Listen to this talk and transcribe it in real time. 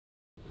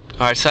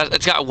Alright, so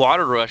it's got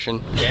water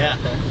rushing. Yeah.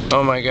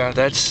 Oh my god,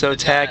 that's so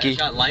tacky. It's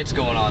got lights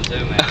going on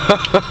too, man.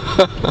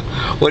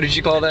 What did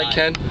you call that,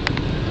 Ken?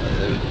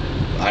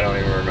 I don't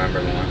even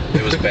remember now.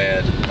 It was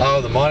bad.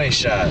 Oh, the money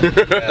shot.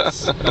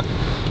 Yes.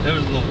 There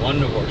was the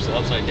Wonder Works, the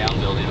upside down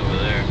building over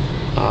there.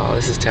 Oh,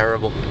 this is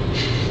terrible.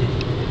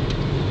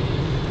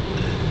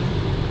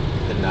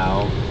 And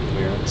now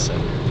we're in the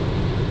center.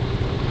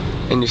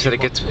 And you said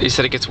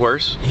it gets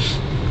worse?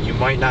 You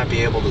might not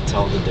be able to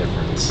tell the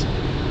difference,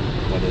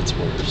 but it's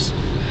worse.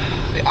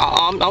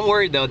 I'm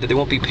worried though that there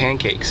won't be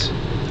pancakes.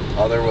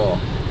 Oh, there will.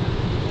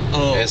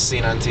 Oh, As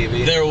seen on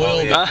TV. there will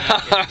Oh, be.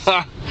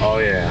 yeah. Oh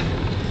yeah.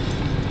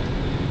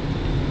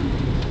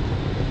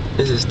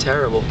 This is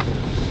terrible.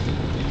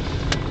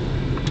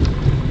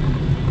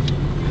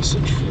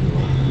 Message from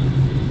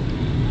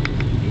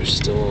you're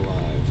still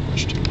alive?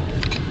 Question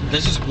mark.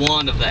 This is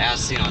one of the as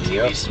seen on TV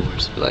Yep.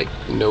 stores. Like,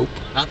 nope.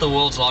 Not the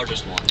world's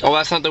largest one. Oh,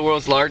 that's not the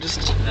world's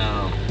largest?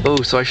 No.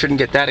 Oh, so I shouldn't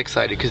get that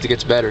excited because it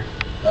gets better.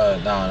 No,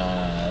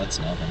 that's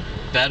nothing.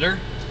 Better?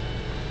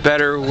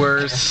 Better,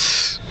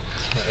 worse,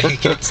 It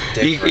gets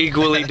different.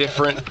 equally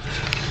different.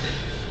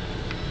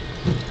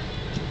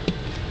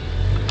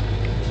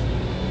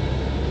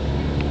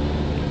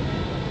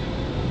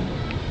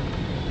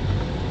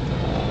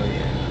 Oh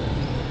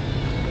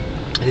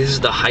yeah. This is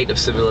the height of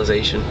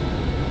civilization.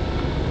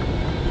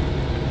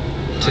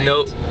 To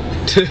know,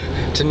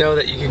 to know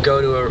that you can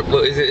go to a, well,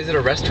 is it a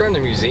restaurant or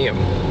a museum?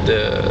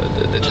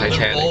 The Titanic.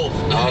 They're both.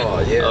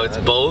 Oh yeah. Oh, it's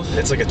both?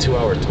 It's like a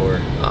 2-hour tour.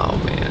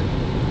 Oh man.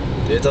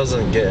 It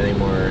doesn't get any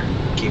more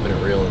keeping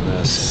it real than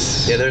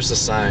this. Yeah, there's a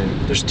sign.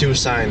 There's 2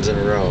 signs in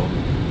a row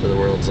for the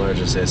world's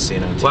largest as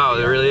seen on TV. Wow,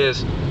 there really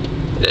is.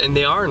 And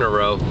they are in a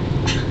row.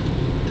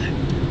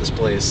 This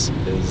place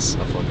is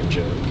a fucking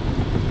joke.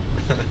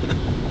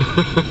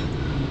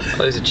 Oh,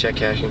 there's a check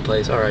cashing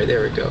place. Alright,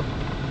 there we go.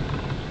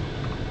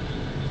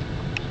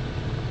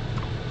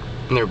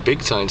 And they're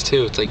big signs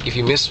too. It's like if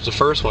you miss the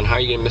first one, how are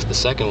you gonna miss the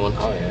second one?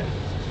 Oh yeah.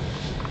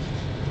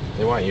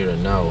 They want you to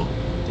know.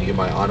 You can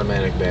buy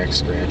automatic back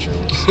scratchers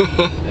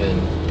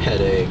and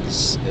pet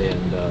eggs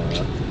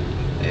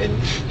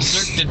and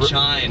Cirque du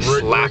Shine.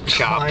 Slack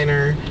chop.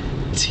 recliner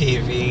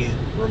TV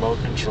remote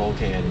control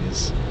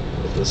candies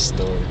at this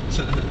store.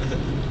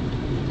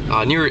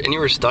 And you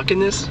were stuck in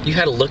this? You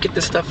had to look at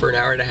this stuff for an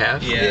hour and a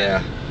half?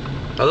 Yeah.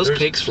 Are those There's-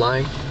 pigs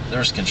flying?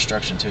 There's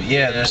construction too.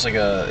 Yeah, there's like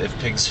a if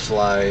pigs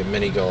fly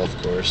mini golf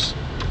course.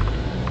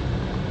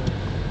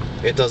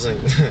 It doesn't.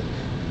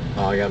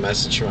 Oh, I got a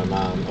message from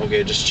my mom.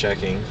 Okay, just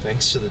checking.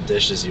 Thanks for the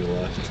dishes you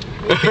left.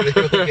 They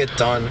will get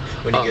done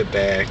when you get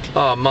back,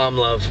 Oh, mom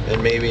love.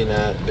 and maybe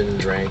not been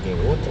drinking.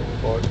 What the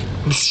fuck?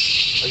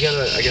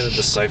 I gotta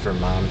decipher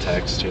mom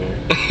text here.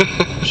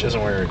 She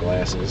doesn't wear her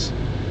glasses.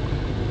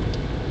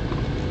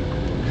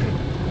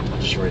 I'll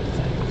just write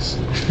thanks.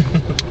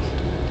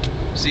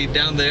 See,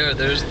 down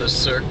there's the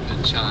Cirque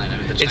du Shine. I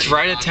mean, the It's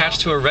right attached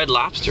to a Red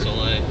Lobster.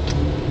 Soleil.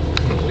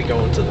 We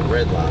going to the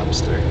Red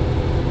Lobster.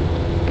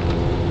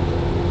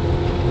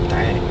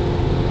 Dang.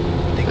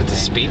 It's a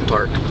speed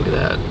park. Look at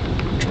that.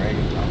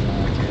 Dragon. Oh, no,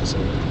 I can't say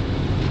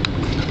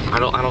that.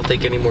 I don't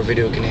think any more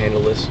video can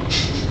handle this.